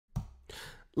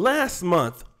Last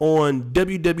month on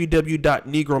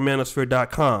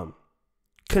www.negromanosphere.com,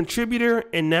 contributor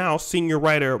and now senior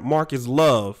writer Marcus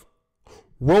Love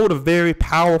wrote a very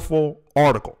powerful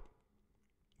article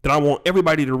that I want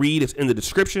everybody to read. It's in the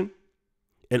description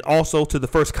and also to the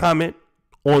first comment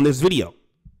on this video.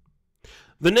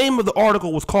 The name of the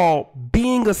article was called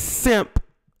 "Being a Simp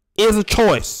is a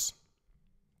Choice."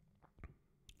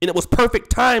 And it was perfect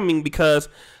timing because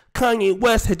Kanye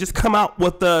West had just come out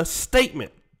with a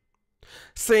statement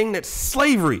saying that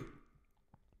slavery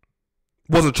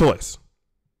was a choice.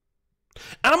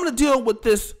 And I'm going to deal with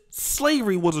this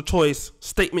slavery was a choice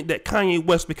statement that Kanye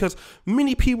West, because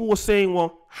many people were saying,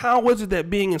 well, how is it that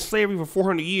being in slavery for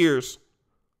 400 years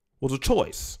was a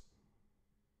choice?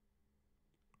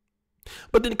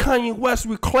 But then Kanye West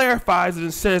reclarifies it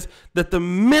and says that the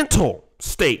mental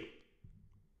state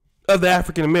of the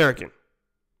African American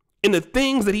and the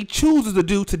things that he chooses to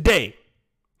do today,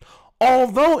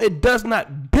 although it does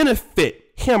not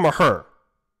benefit him or her,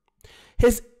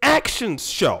 his actions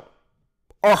show,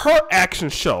 or her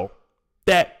actions show,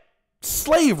 that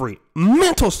slavery,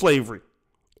 mental slavery,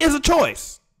 is a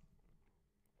choice.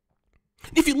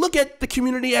 If you look at the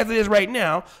community as it is right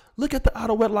now, look at the out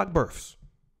of wedlock births.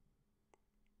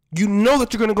 You know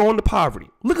that you're going to go into poverty.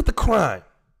 Look at the crime.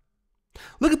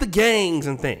 Look at the gangs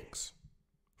and things.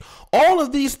 All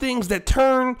of these things that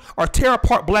turn or tear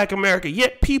apart Black America,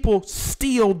 yet people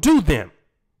still do them,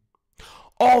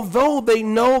 although they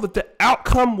know that the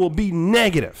outcome will be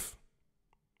negative.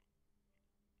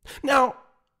 Now,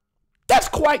 that's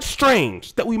quite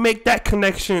strange that we make that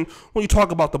connection when you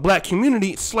talk about the Black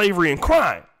community, slavery, and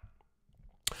crime.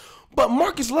 But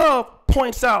Marcus Love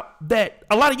points out that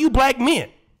a lot of you Black men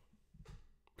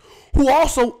who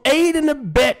also aid and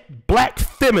abet Black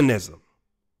feminism,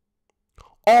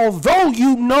 although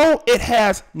you know it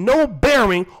has no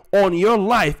bearing on your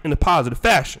life in a positive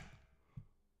fashion,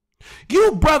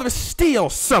 you brothers still,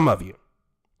 some of you,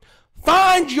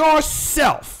 find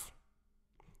yourself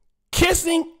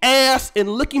kissing ass and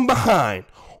looking behind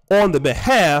on the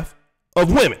behalf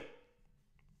of women,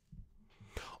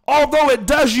 although it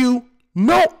does you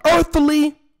no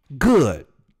earthly good.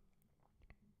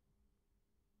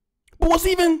 But what's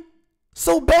even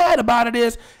so bad about it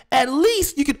is, at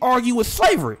least you could argue with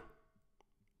slavery.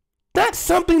 That's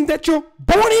something that you're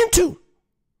born into.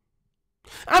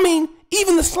 I mean,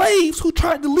 even the slaves who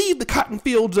tried to leave the cotton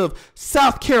fields of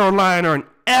South Carolina and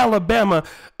Alabama,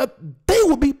 they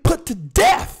would be put to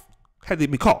death had they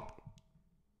been caught,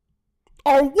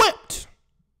 or whipped.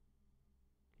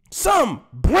 Some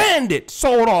branded,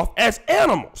 sold off as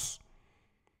animals.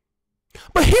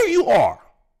 But here you are,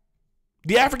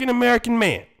 the African American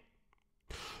man,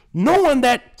 knowing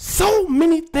that so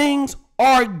many things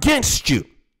are against you.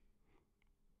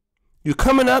 You're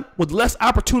coming up with less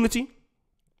opportunity.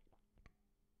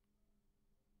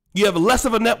 You have less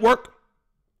of a network.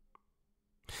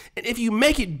 And if you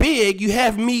make it big, you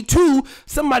have Me Too.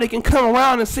 Somebody can come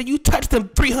around and say you touched them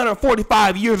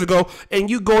 345 years ago and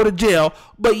you go to jail.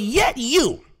 But yet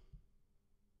you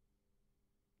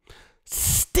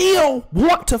still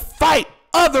want to fight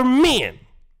other men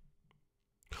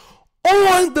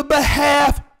on the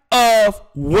behalf of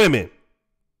women.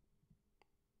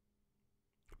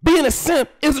 Being a simp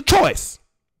is a choice.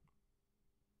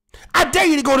 I dare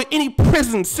you to go to any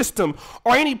prison system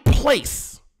or any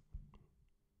place,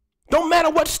 don't matter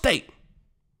what state.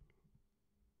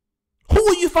 Who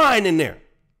will you find in there?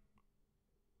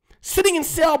 Sitting in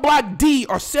cell block D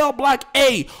or cell block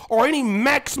A or any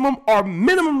maximum or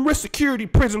minimum risk security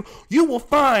prison, you will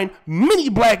find many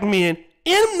Black men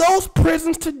in those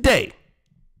prisons today.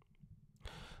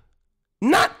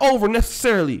 Not over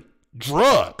necessarily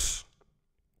drugs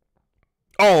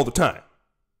all the time.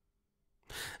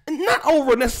 Not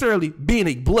over necessarily being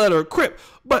a blood or a Crip,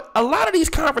 but a lot of these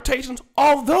confrontations,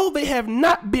 although they have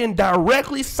not been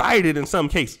directly cited in some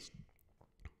cases,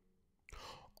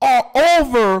 are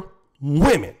over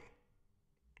women.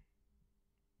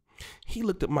 He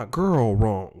looked at my girl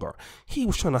wrong, or he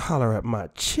was trying to holler at my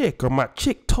chick, or my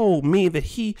chick told me that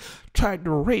he tried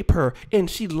to rape her and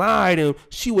she lied and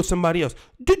she was somebody else.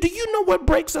 Do you know what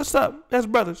breaks us up as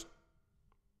brothers?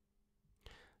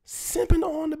 Simping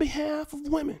on the behalf of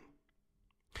women.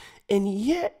 And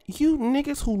yet you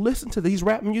niggas who listen to these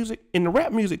rap music and the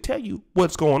rap music tell you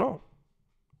what's going on.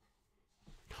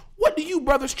 What do you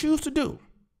brothers choose to do?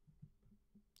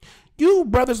 You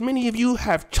brothers, many of you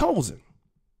have chosen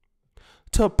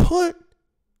to put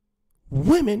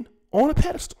women on a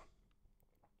pedestal.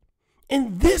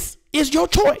 And this is your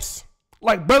choice.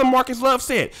 Like Brother Marcus Love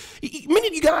said, many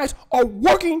of you guys are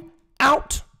working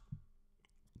out,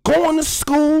 going to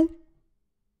school,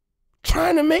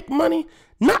 trying to make money,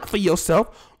 not for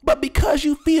yourself, but because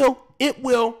you feel it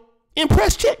will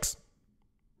impress chicks.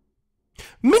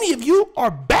 Many of you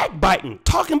are backbiting,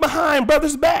 talking behind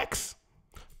brothers' backs,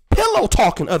 pillow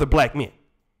talking other black men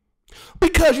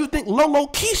because you think Lolo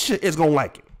Keisha is going to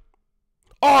like it,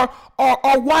 or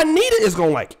Juanita is going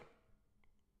to like it.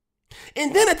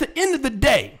 And then at the end of the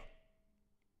day,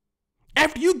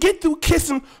 after you get through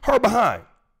kissing her behind,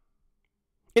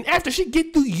 and after she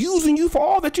get through using you for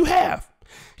all that you have,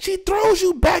 she throws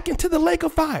you back into the lake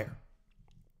of fire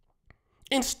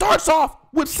and starts off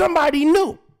with somebody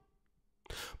new.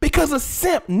 Because a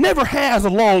simp never has a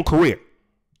long career.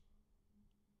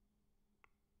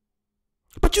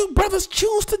 But you brothers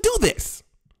choose to do this.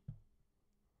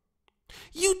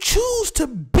 You choose to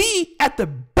be at the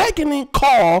beckoning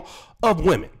call of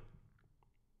women.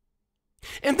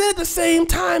 And then at the same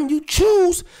time, you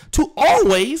choose to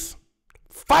always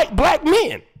fight black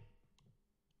men.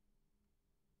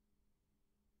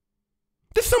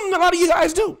 This is something a lot of you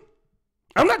guys do.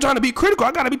 I'm not trying to be critical.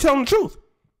 I got to be telling the truth.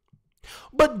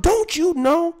 But don't you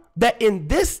know that in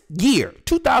this year,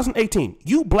 2018,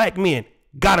 you black men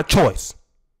got a choice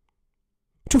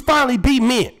to finally be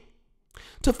men,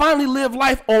 to finally live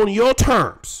life on your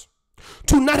terms,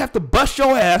 to not have to bust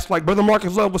your ass, like Brother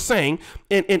Marcus Love was saying,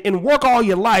 and work all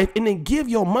your life and then give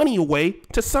your money away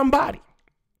to somebody.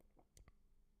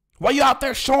 While you out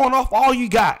there showing off all you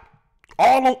got,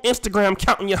 all on Instagram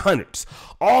counting your hundreds,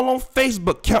 all on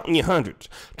Facebook counting your hundreds,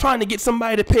 trying to get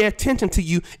somebody to pay attention to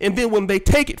you, and then when they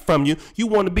take it from you, you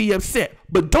want to be upset.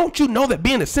 But don't you know that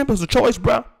being a simp is a choice,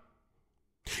 bro?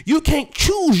 You can't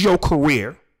choose your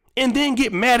career and then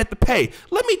get mad at the pay.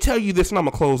 Let me tell you this, and I'm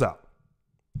going to close out.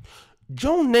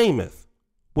 Joe Namath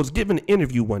was given an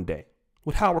interview one day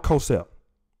with Howard Cosell.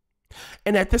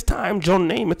 And at this time, Joe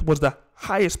Namath was the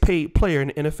highest paid player in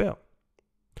the NFL.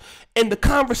 And the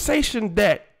conversation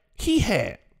that he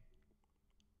had,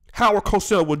 Howard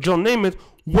Cosell with Joe Namath,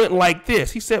 went like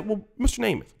this. He said, well, Mr.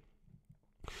 Namath,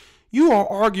 you are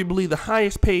arguably the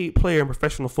highest paid player in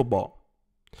professional football.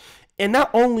 And not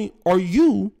only are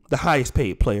you the highest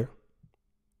paid player,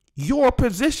 your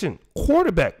position,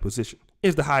 quarterback position,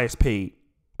 is the highest paid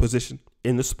position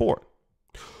in the sport.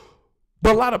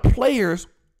 But a lot of players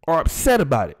are upset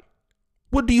about it.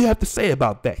 What do you have to say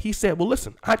about that? He said, well,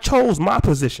 listen, I chose my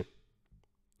position.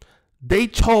 They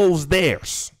chose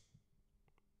theirs.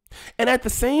 And at the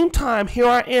same time, here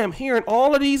I am hearing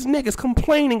all of these niggas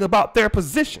complaining about their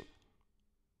position.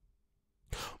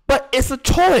 But it's a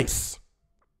choice.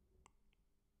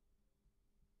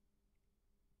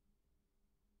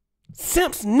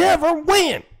 Simps never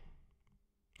win.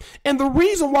 And the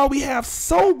reason why we have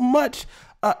so much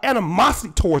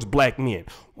animosity towards black men,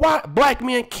 why black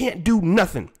men can't do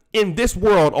nothing in this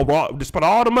world, despite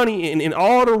all the money and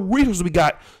all the resources we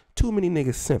got, too many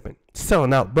niggas simping,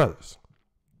 selling out brothers.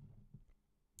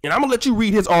 And I'm going to let you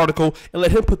read his article and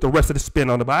let him put the rest of the spin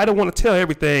on it. But I don't want to tell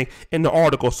everything in the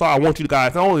article, so I want you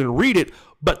guys not only to read it,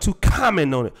 but to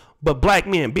comment on it. But black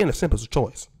men, being a simp is a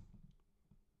choice.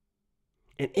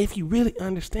 And if you really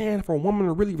understand, for a woman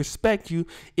to really respect you,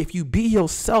 if you be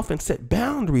yourself and set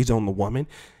boundaries on the woman,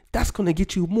 that's going to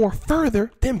get you more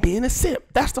further than being a simp.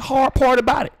 That's the hard part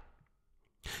about it.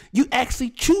 You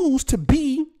actually choose to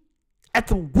be at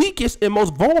the weakest and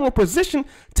most vulnerable position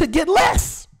to get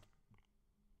less.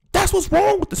 That's what's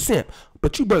wrong with the simp.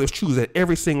 But you brothers choose that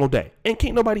every single day. And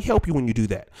can't nobody help you when you do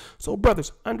that. So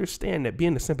brothers, understand that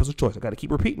being a simp is a choice. I got to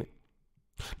keep repeating it.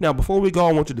 Now, before we go,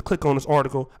 I want you to click on this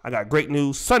article. I got great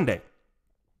news. Sunday,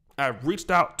 I've reached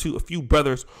out to a few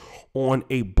brothers on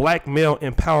a black male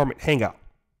empowerment hangout.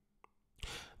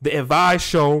 The Advise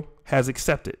show has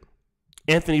accepted.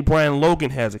 Anthony Brian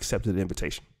Logan has accepted the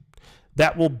invitation.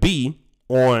 That will be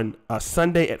on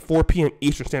Sunday at 4 p.m.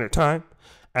 Eastern Standard Time.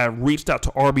 I've reached out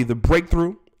to RB The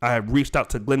Breakthrough. I have reached out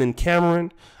to Glennon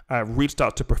Cameron. I have reached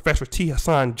out to Professor T.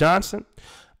 Hassan Johnson.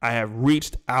 I have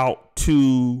reached out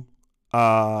to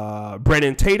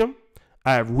Brandon Tatum.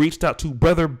 I have reached out to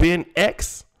Brother Ben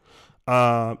X.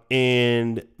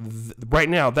 And right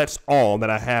now, that's all that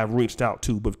I have reached out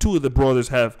to. But two of the brothers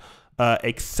have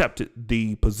accepted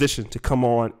the position to come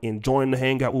on and join the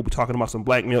hangout. We'll be talking about some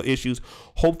black male issues.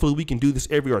 Hopefully, we can do this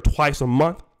every or twice a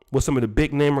month with some of the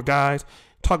big namer guys.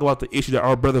 Talk about the issue that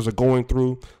our brothers are going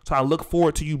through. So I look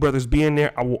forward to you brothers being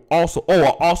there. I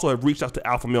also have reached out to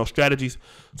Alpha Male Strategies.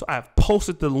 So I have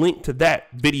posted the link to that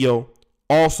video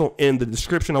also in the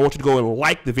description. I want you to go and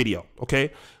like the video,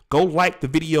 okay? Go like the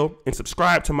video and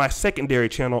subscribe to my secondary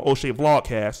channel, O'Shea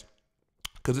Vlogcast,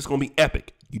 because it's going to be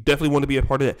epic. You definitely want to be a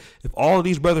part of that. If all of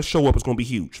these brothers show up, it's going to be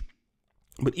huge.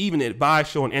 But even the Advise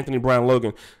show and Anthony Brian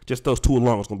Logan, just those two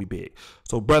alone is going to be big.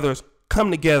 So brothers, Come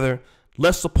together.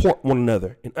 Let's support one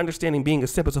another. And understanding being a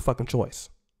simp is a fucking choice.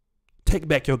 Take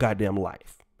back your goddamn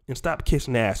life. And stop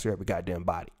kissing ass for every goddamn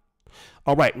body.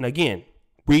 All right. And again,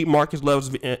 read Marcus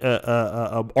Love's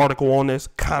article on this.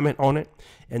 Comment on it.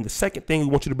 And the second thing we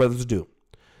want you to brothers to do,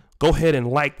 go ahead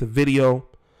and like the video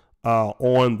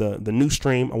on the new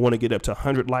stream. I want to get up to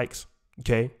 100 likes.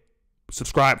 Okay.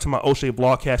 Subscribe to my O'Shea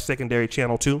Vlogcast secondary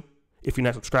channel too. If you're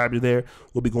not subscribed to there,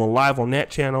 we'll be going live on that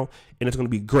channel, and it's going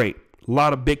to be great. A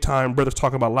lot of big time brothers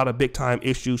talking about a lot of big time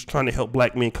issues, trying to help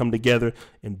black men come together,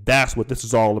 and that's what this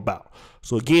is all about.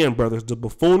 So again, brothers, the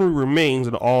buffoonery remains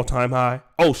at an all-time high.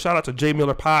 Oh, shout out to Jay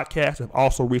Miller Podcast. I've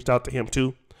also reached out to him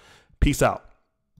too. Peace out.